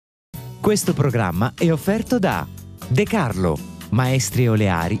Questo programma è offerto da De Carlo, maestri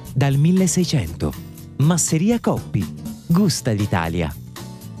oleari dal 1600. Masseria Coppi, gusta l'Italia.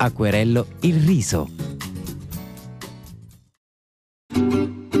 Acquerello il riso.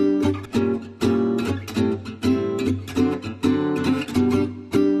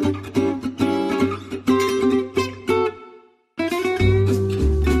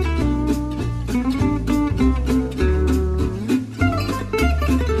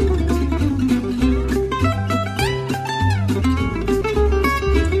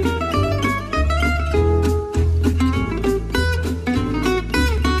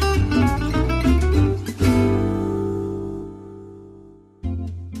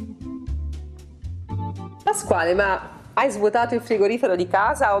 Pasquale, ma hai svuotato il frigorifero di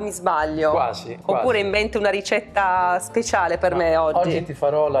casa o mi sbaglio? Quasi. Oppure inventi una ricetta speciale per me oggi? Oggi ti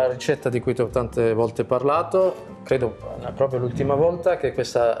farò la ricetta di cui ti ho tante volte parlato, credo proprio l'ultima volta, che è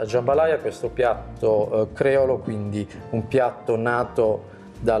questa jambalaya, questo piatto creolo, quindi un piatto nato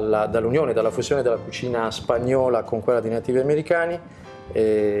dall'unione, dalla fusione della cucina spagnola con quella dei nativi americani.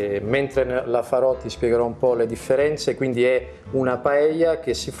 Mentre la farò ti spiegherò un po' le differenze, quindi è una paella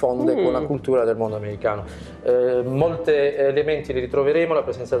che si fonde con la cultura del mondo americano. Molti elementi li ritroveremo, la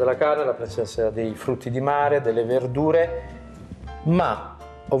presenza della carne, la presenza dei frutti di mare, delle verdure, ma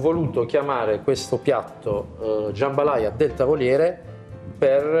ho voluto chiamare questo piatto jambalaya del tavoliere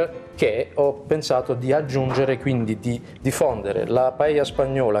perché ho pensato di aggiungere, quindi di diffondere la paella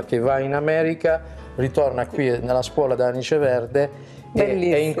spagnola che va in America, ritorna qui nella scuola da Anice Verde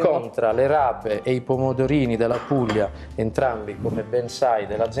e incontra le rape e i pomodorini della Puglia, entrambi come ben sai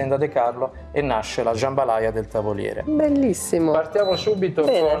dell'azienda De Carlo, e nasce la jambalaya del tavoliere. Bellissimo. Partiamo subito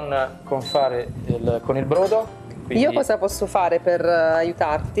con il brodo. Quindi, io cosa posso fare per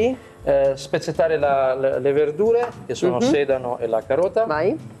aiutarti? Spezzettare le verdure che sono sedano e la carota.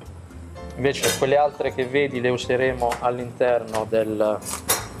 Vai. Invece quelle altre che vedi le useremo all'interno del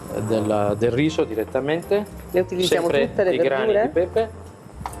riso direttamente. Le utilizziamo sempre tutte le i verdure? grani di pepe.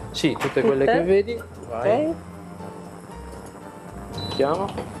 Sì, tutte quelle che vedi. Vai. Ok. Mettiamo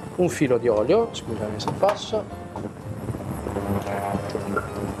un filo di olio, scusami se passo.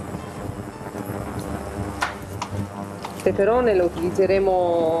 Il peperone lo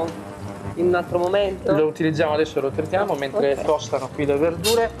utilizzeremo in un altro momento? Lo utilizziamo adesso, lo trittiamo mentre tostano qui le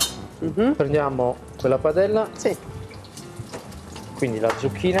verdure. Prendiamo quella padella. Sì. Quindi la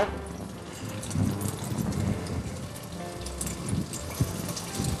zucchina,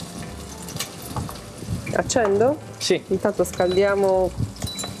 Accendo? sì, Intanto scaldiamo.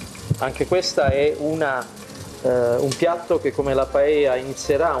 anche questa è un piatto che come la paella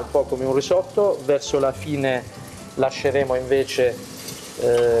inizierà un po' come un risotto, verso la fine lasceremo invece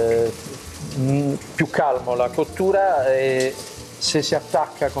più calmo la cottura e se si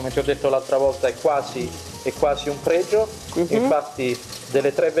attacca, come ti ho detto l'altra volta, è quasi un pregio. Infatti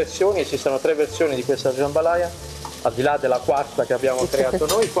delle tre versioni, esistono tre versioni di questa jambalaya, al di là della quarta che abbiamo creato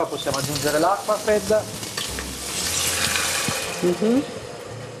noi. Qua possiamo aggiungere l'acqua fredda.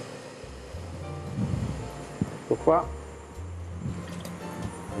 Ecco qua.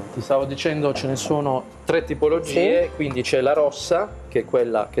 Ti stavo dicendo, ce ne sono tre tipologie, quindi c'è la rossa, che è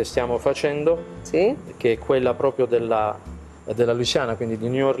quella che stiamo facendo, che è quella proprio della Louisiana, quindi di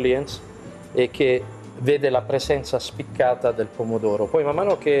New Orleans, e che vede la presenza spiccata del pomodoro. Poi man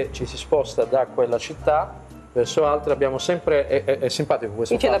mano che ci si sposta da quella città verso altre abbiamo sempre, è simpatico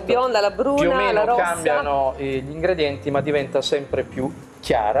questo fatto, c'è la bionda, la bruna, più o meno la rossa. cambiano gli ingredienti, ma diventa sempre più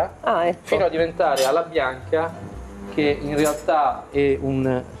chiara, fino a diventare alla bianca, che in realtà è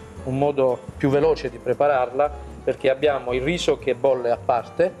un modo più veloce di prepararla, perché abbiamo il riso che bolle a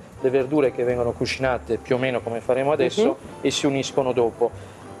parte, le verdure che vengono cucinate più o meno come faremo adesso e si uniscono dopo.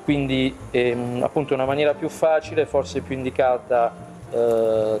 Quindi appunto una maniera più facile, forse più indicata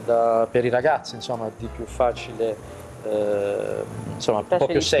per i ragazzi, insomma, di più facile, insomma, un po'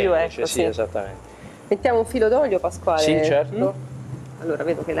 più semplice, sì, esattamente. Mettiamo un filo d'olio, Pasquale? Sì, certo. Allora,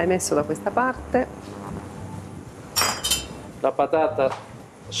 vedo che l'hai messo da questa parte. La patata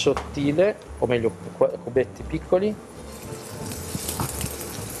sottile, o meglio cubetti piccoli.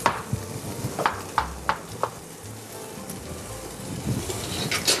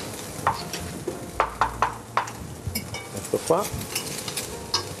 Ecco qua.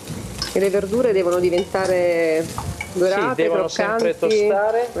 E le verdure devono diventare dorate, sì, devono croccanti. sempre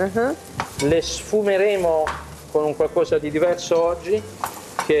tostare. Le sfumeremo con un qualcosa di diverso oggi,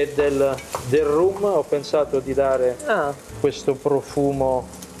 che è del rum. Ho pensato di dare questo profumo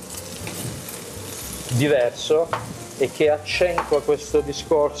diverso e che accentua questo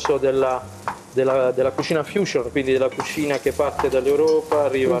discorso della della cucina fusion, quindi della cucina che parte dall'Europa,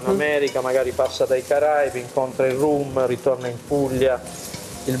 arriva in America, magari passa dai Caraibi, incontra il rum, ritorna in Puglia.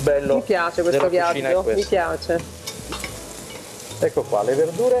 Il bello Mi piace questo viaggio, mi piace. Ecco qua le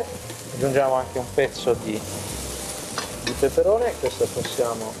verdure, aggiungiamo anche un pezzo di peperone, queste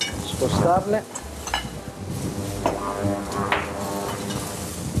possiamo spostarle.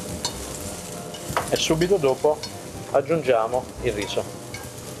 E subito dopo aggiungiamo il riso,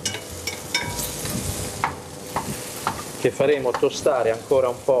 che faremo tostare ancora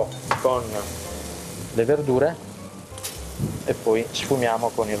un po' con le verdure e poi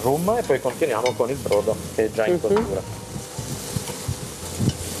sfumiamo con il rum e poi continuiamo con il brodo che è già in cottura.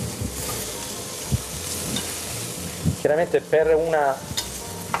 Chiaramente per una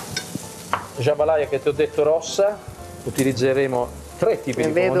jambalaya che ti ho detto rossa utilizzeremo 3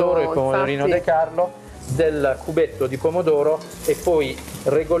 tipi di pomodoro, il pomodorino De Carlo, del cubetto di pomodoro e poi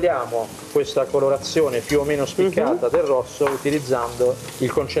regoliamo questa colorazione più o meno spiccata del rosso utilizzando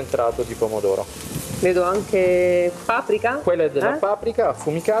il concentrato di pomodoro. Vedo anche paprika. Quella è della paprika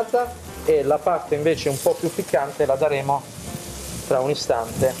affumicata e la parte invece un po' più piccante la daremo tra un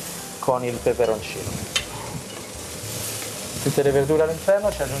istante con il peperoncino. Tutte le verdure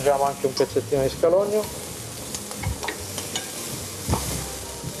all'interno, ci aggiungiamo anche un pezzettino di scalogno.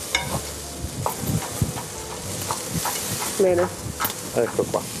 Bene. Ecco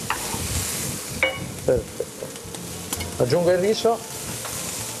qua. Perfetto. Aggiungo il riso.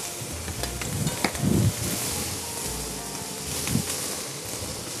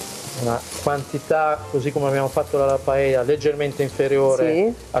 Una quantità, così come abbiamo fatto la paella, leggermente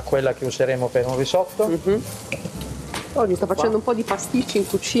inferiore a quella che useremo per un risotto. Oggi sto facendo un po' di pasticci in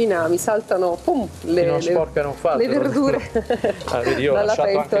cucina, mi saltano non sporcano un fatto, le verdure vedi, io ho lasciato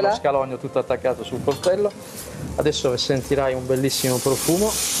pentola. anche lo scalogno tutto attaccato sul coltello. Adesso sentirai un bellissimo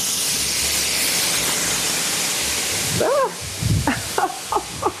profumo.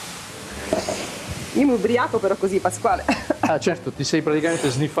 Io mi ubriaco però così, Pasquale. Ah certo, ti sei praticamente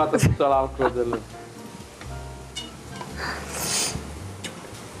sniffata tutta l'alcol del...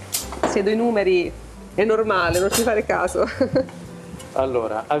 Se do i numeri è normale, non ci fare caso.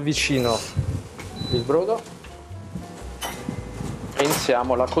 Allora, avvicino il brodo e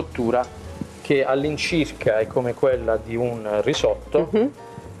iniziamo la cottura che all'incirca è come quella di un risotto,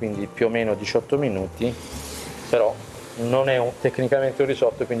 quindi più o meno 18 minuti, però non è tecnicamente un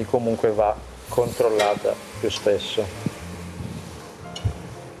risotto, quindi comunque va controllata più spesso.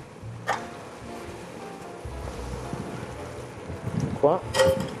 Qua.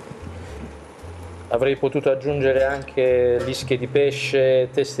 Avrei potuto aggiungere anche lische di pesce,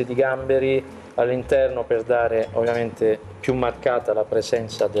 teste di gamberi all'interno per dare ovviamente più marcata la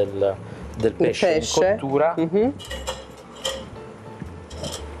presenza del pesce in cottura.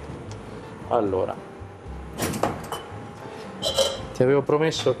 Allora, ti avevo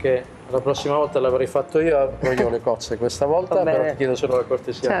promesso che la prossima volta l'avrei fatto io, avrò io le cozze questa volta, però ti chiedo solo la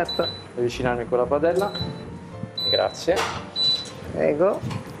cortesia di avvicinarmi con la padella. Grazie.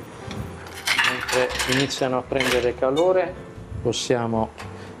 Prego. Mentre iniziano a prendere calore, possiamo,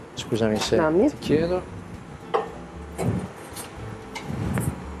 scusami se ti chiedo,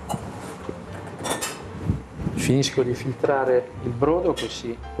 finisco di filtrare il brodo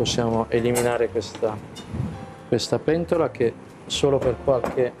così possiamo eliminare questa pentola che solo per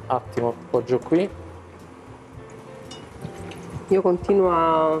qualche attimo appoggio qui. Io continuo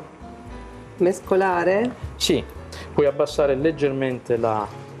a mescolare? Sì, puoi abbassare leggermente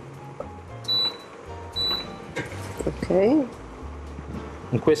la... Ok.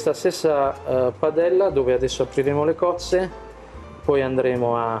 In questa stessa padella dove adesso apriremo le cozze, poi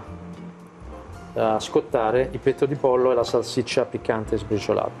andremo a scottare il petto di pollo e la salsiccia piccante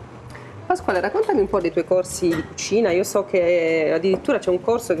sbriciolata. Pasquale, raccontami un po' dei tuoi corsi di cucina. Io so che addirittura c'è un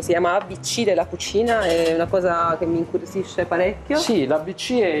corso che si chiama ABC della cucina, è una cosa che mi incuriosisce parecchio. Sì,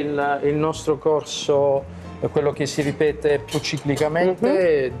 l'ABC è il nostro corso, quello che si ripete più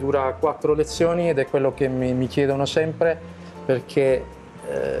ciclicamente, dura 4 lezioni ed è quello che mi chiedono sempre perché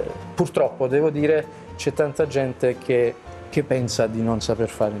purtroppo devo dire c'è tanta gente che pensa di non saper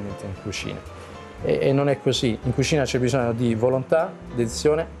fare niente in cucina e non è così. In cucina c'è bisogno di volontà,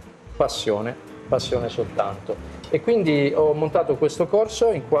 dedizione, passione soltanto. E quindi ho montato questo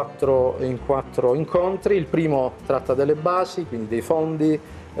corso in 4 incontri. Il primo tratta delle basi, quindi dei fondi,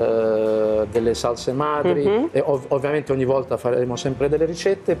 delle salse madri, e ovviamente ogni volta faremo sempre delle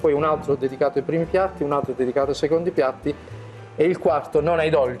ricette, poi un altro dedicato ai primi piatti, un altro dedicato ai secondi piatti E il quarto non ai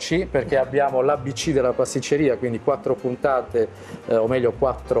dolci, perché abbiamo l'ABC della pasticceria, quindi 4 puntate, o meglio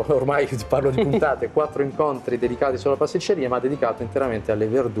 4, ormai parlo di puntate, 4 incontri dedicati solo alla pasticceria, ma dedicati interamente alle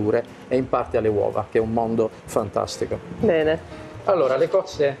verdure e in parte alle uova, che è un mondo fantastico. Bene. Allora, le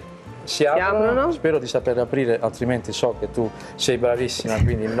cozze si aprono. aprono. Spero di saper aprire, altrimenti so che tu sei bravissima,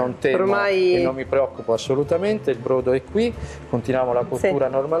 quindi non temo Ormai... e non mi preoccupo assolutamente. Il brodo è qui, continuiamo la cottura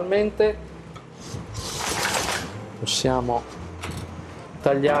normalmente. Possiamo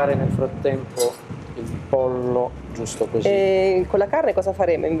tagliare nel frattempo il pollo giusto così. E con la carne cosa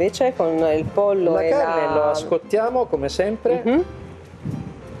faremo invece? Con il pollo La e carne la... lo scottiamo come sempre,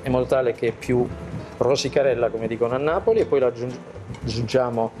 in modo tale che è più rosicarella, come dicono a Napoli, e poi la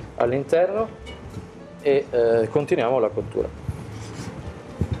aggiungiamo all'interno e continuiamo la cottura.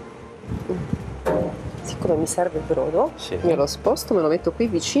 Siccome mi serve il brodo, Sì. io lo sposto, me lo metto qui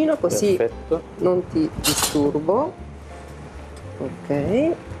vicino, così Perfetto. non ti disturbo.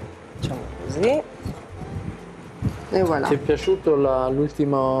 Ok, facciamo così. E voilà. Ti è piaciuto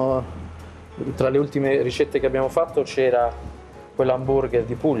l'ultimo, tra le ultime ricette che abbiamo fatto c'era quell'hamburger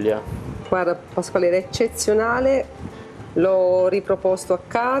di Puglia? Guarda Pasquale, era eccezionale, l'ho riproposto a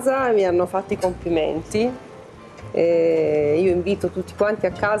casa e mi hanno fatto i complimenti. E io invito tutti quanti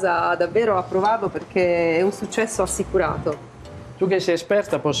a casa davvero a provarlo perché è un successo assicurato. Tu che sei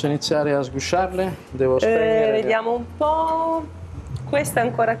esperta, posso iniziare a sgusciarle? Devo spegnere. Vediamo un po'. Questa è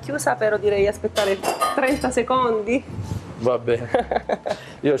ancora chiusa, però direi aspettare 30 secondi. Va bene,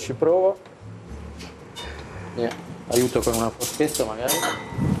 io ci provo. Aiuto con una forchetta magari.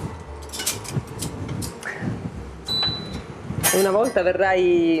 Una volta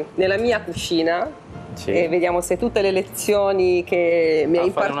verrai nella mia cucina. Sì. E vediamo se tutte le lezioni che mi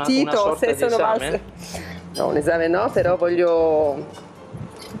hai fare impartito, una sorta se di sono esame? valse. No, un esame no, però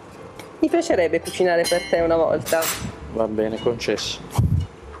mi piacerebbe cucinare per te una volta. Va bene, concesso.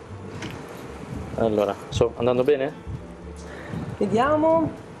 Allora, sto andando bene?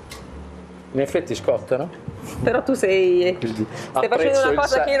 Vediamo. In effetti scottano. Però tu stai facendo una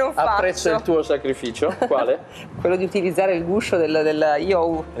cosa che io non faccio. Apprezzo il tuo sacrificio. Quale? Quello di utilizzare il guscio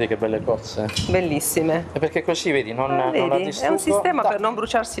io. Vedi che belle cozze. Bellissime. E perché così, vedi, non la Vedi? distruggo. È un sistema per non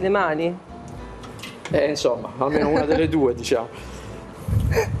bruciarsi le mani. Insomma, almeno una delle due, diciamo.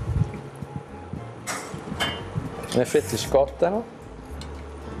 In effetti scottano.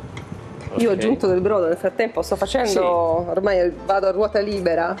 Io ho Ok. aggiunto del brodo, nel frattempo sto facendo, Sì. ormai vado a ruota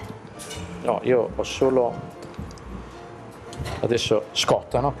libera. No, io ho solo... Adesso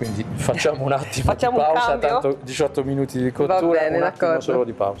scottano, quindi facciamo un attimo Facciamo di un pausa, cambio? tanto 18 minuti di cottura, Va bene, un attimo d'accordo. solo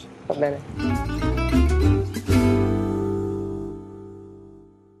di pausa. Va bene.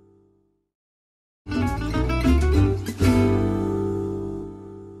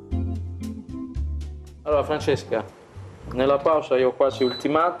 Allora Francesca, nella pausa io ho quasi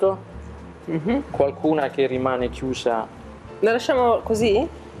ultimato, qualcuna che rimane chiusa. Le lasciamo così?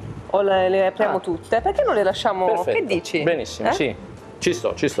 O le apriamo tutte? Perché non le lasciamo? Perfetto. Che dici? Benissimo, sì, ci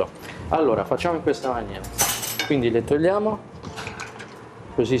sto. Allora, facciamo in questa maniera. Quindi le togliamo,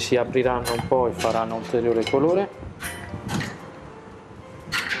 così si apriranno un po' e faranno ulteriore colore.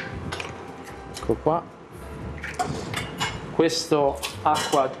 Ecco qua. Questo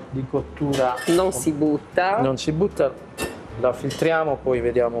acqua di cottura Non si butta. non si butta, la filtriamo, poi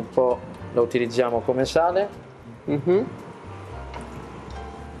vediamo un po', la utilizziamo come sale. Mhm.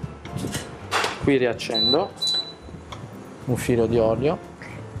 Qui riaccendo un filo di olio.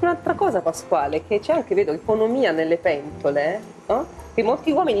 Un'altra cosa Pasquale, che c'è anche, vedo, economia nelle pentole, no? Che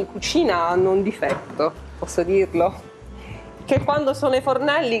molti uomini in cucina hanno un difetto, posso dirlo, che quando sono ai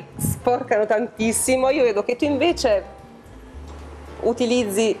fornelli sporcano tantissimo. Io vedo che tu invece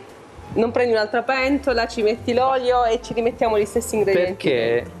utilizzi, non prendi un'altra pentola, ci metti l'olio e ci rimettiamo gli stessi ingredienti.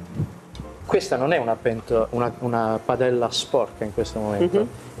 Perché questa non è una padella sporca in questo momento,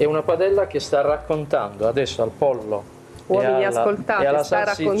 è una padella che sta raccontando adesso al pollo Uomini e ascoltate, alla stai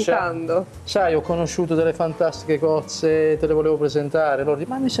salsiccia. raccontando. Sai, ho conosciuto delle fantastiche cozze, te le volevo presentare. Loro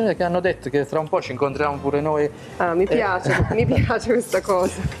dicono, ma mi sembra che hanno detto che tra un po' ci incontriamo pure noi. Ah, mi piace, mi piace questa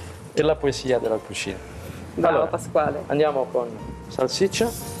cosa. È la poesia della cucina. Bravo Allora, Pasquale. andiamo con salsiccia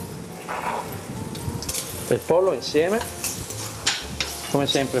e il pollo insieme. Come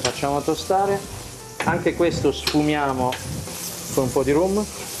sempre facciamo tostare. Anche questo sfumiamo con un po' di rum.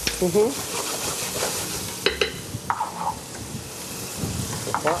 Mhm.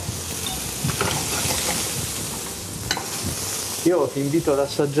 Qua. Io ti invito ad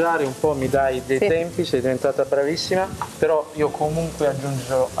assaggiare un po', mi dai dei Sì. tempi, sei diventata bravissima, però io comunque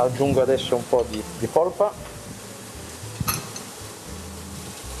aggiungo adesso un po' di polpa.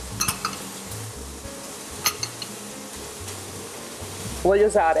 Voglio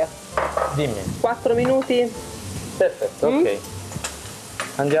usare Dimmi. 4 minuti. Perfetto, ok.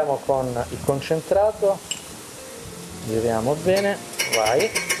 Andiamo con il concentrato, giriamo bene, vai.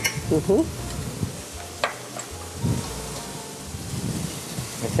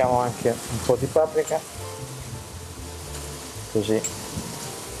 Mettiamo anche un po' di paprika, così.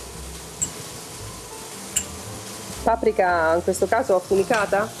 Paprika in questo caso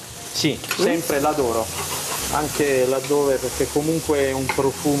affumicata? Sì, sempre l'adoro, anche laddove, perché comunque è un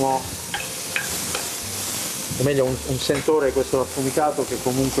profumo, o meglio un sentore questo affumicato che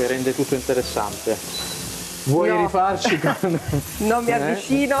comunque rende tutto interessante. Vuoi No. rifarci con... Non mi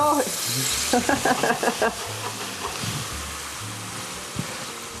avvicino.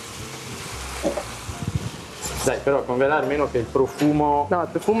 Dai, però converrà almeno che il profumo... No, il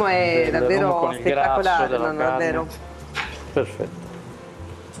profumo è del rum davvero con il grasso spettacolare, della no, carne. davvero. Perfetto.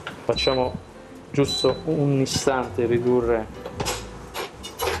 Facciamo giusto un istante ridurre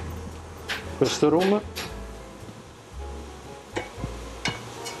questo rum.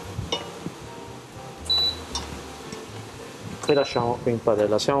 E lasciamo qui in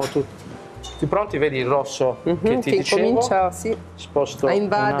padella. Siamo tutti pronti? Vedi il rosso che ti Che dicevo? incomincia, sì, Sposto a un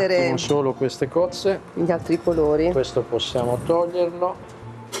invadere attimo solo queste cozze. gli altri colori. Questo possiamo toglierlo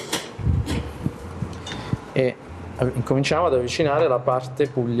e incominciamo ad avvicinare la parte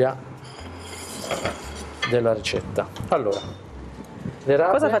Puglia della ricetta. Allora, le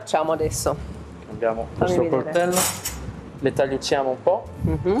rape, Cosa facciamo adesso? cambiamo Fammi questo vedere. coltello, le tagliuzziamo un po'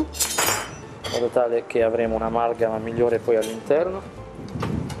 in modo tale che avremo un'amalgama migliore poi all'interno.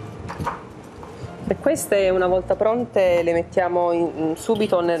 E queste una volta pronte le mettiamo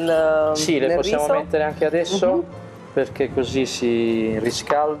subito nel Sì, le nel possiamo riso? mettere anche adesso perché così si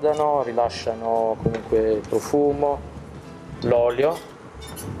riscaldano, rilasciano comunque il profumo, l'olio.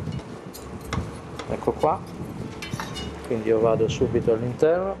 Ecco qua. Quindi io vado subito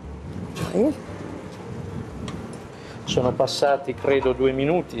all'interno. Vai. Sono passati credo 2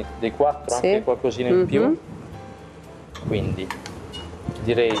 minuti, dei 4, Sì. anche qualcosina in più. Quindi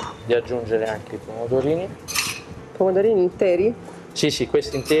direi di aggiungere anche i pomodorini. Pomodorini interi? Sì, sì,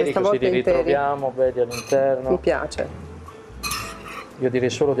 questi interi, Questa così volta li interi. ritroviamo belli Mi all'interno. piace. Io direi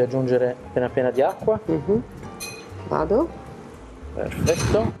solo di aggiungere appena di acqua. Vado.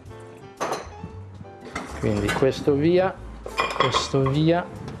 Perfetto. Quindi questo via,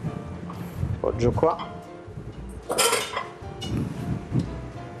 appoggio qua.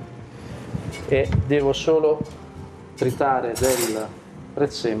 E devo solo tritare del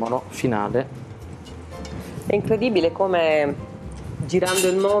prezzemolo finale. È incredibile come girando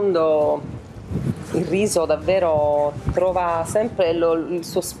il mondo il riso davvero trova sempre il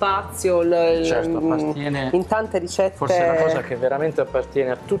suo spazio Certo, appartiene, in tante ricette. forse è una cosa che veramente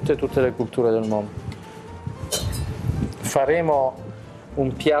appartiene a tutte le culture del mondo. Faremo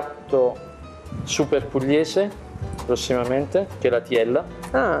un piatto super pugliese prossimamente, che è la tiella,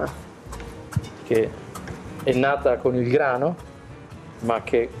 Ah, che è nata con il grano, ma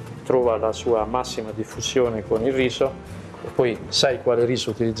che trova la sua massima diffusione con il riso. E poi sai quale riso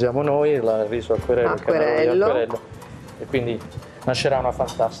utilizziamo noi, il riso acquerello, il cannellone di acquerello, e quindi nascerà una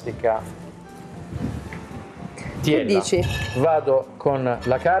fantastica tiella. che dici? Vado con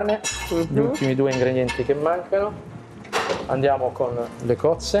la carne, gli ultimi 2 ingredienti che mancano. Andiamo con le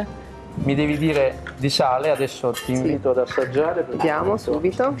cozze. Mi devi dire di sale, adesso ti invito ad assaggiare. perché Vediamo sento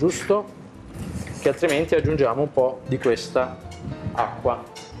subito. Giusto, che altrimenti aggiungiamo un po' di questa acqua.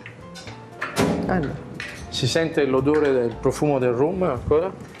 Allora, Si sente l'odore del profumo del rum ancora?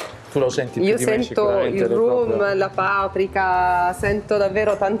 Tu lo senti più io di me sento sicuramente. il ed è rum, proprio- la paprika, sento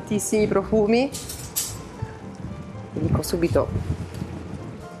davvero tantissimi profumi. Vi dico subito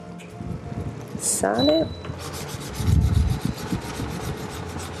sale.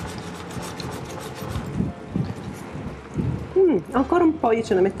 Ancora un po', io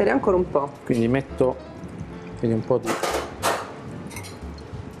ce ne metterei ancora un po'. Quindi metto quindi un po'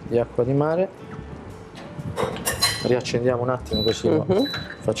 di acqua di mare. Riaccendiamo un attimo così lo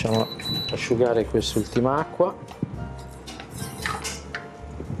facciamo asciugare quest'ultima acqua.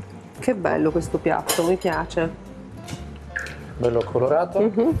 Che bello questo piatto, mi piace. Bello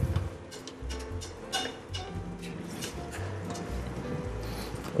colorato.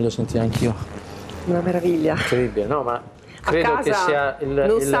 Voglio sentire anch'io. Una meraviglia. Incredibile, no? Ma A credo casa che sia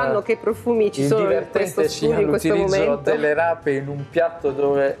non sanno che profumi ci il sono in divertente questo sia studio in questo l'utilizzo momento. delle rape in un piatto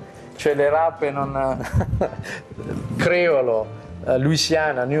dove c'è le rape non creolo,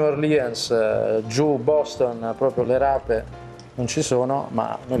 Louisiana, New Orleans, giù Boston, proprio le rape non ci sono,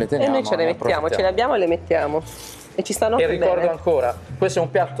 ma noi le E teniamo. noi ce le ne mettiamo, ce le approfittiamo. abbiamo e le mettiamo. E ci stanno E anche ricordo bene. ancora, questo è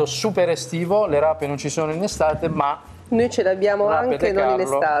un piatto super estivo, le rape non ci sono in estate, ma Noi ce l'abbiamo Rape anche De non in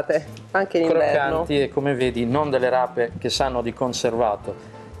Carlo, estate, anche in inverno. croccanti, e come vedi non delle rape che sanno di conservato,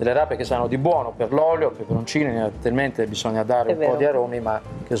 delle rape che sanno di buono per l'olio, peperoncini, talmente bisogna dare È un vero. po' di aromi, ma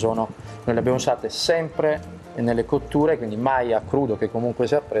che sono, noi le abbiamo usate sempre nelle cotture, quindi mai a crudo, che comunque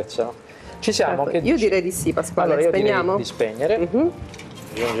si apprezzano. Ci siamo? Ecco, Che io dici? direi di sì, Pasquale. Allora io Spegniamo? direi di spegnere. Mhm.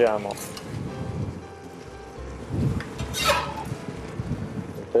 Aggiungiamo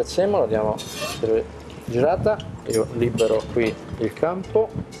il prezzemolo, diamo girata, io libero qui il campo.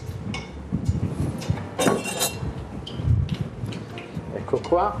 Ecco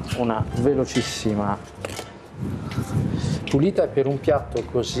qua, una velocissima pulita. Per un piatto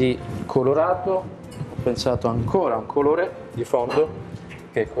così colorato ho pensato ancora a un colore di fondo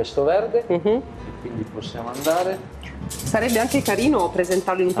che è questo verde, Mhm. quindi possiamo andare. Sarebbe anche carino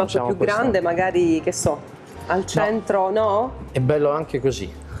presentarlo in un piatto Facciamo più questo. grande, magari, che so, al centro, no? È bello anche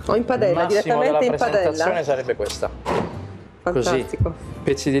così. O in padella, Il massimo direttamente della in presentazione padella. sarebbe questa. Fantastico. Così,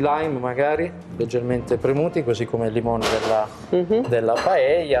 pezzi di lime magari leggermente premuti, così come il limone Mhm. della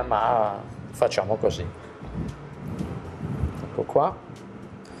paella, ma facciamo così. Ecco qua.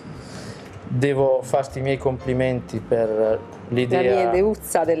 Devo farti i miei complimenti per l'idea. La mia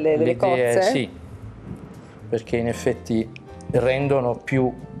ideuzza delle l'idea, cozze. sì, perché in effetti rendono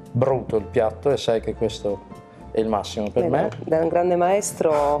più brutto il piatto e sai che questo è il massimo per me. Da un grande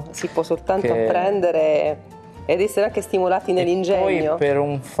maestro si può soltanto Che- apprendere ed essere anche stimolati nell'ingegno. Poi per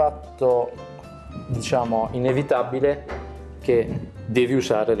un fatto, diciamo, inevitabile, che devi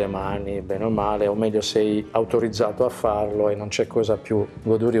usare le mani, bene o male, o meglio sei autorizzato a farlo e non c'è cosa più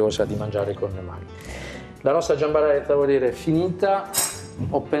goduriosa di mangiare con le mani. La nostra jambalaya tavoliere è finita,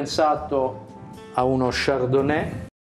 ho pensato a uno chardonnay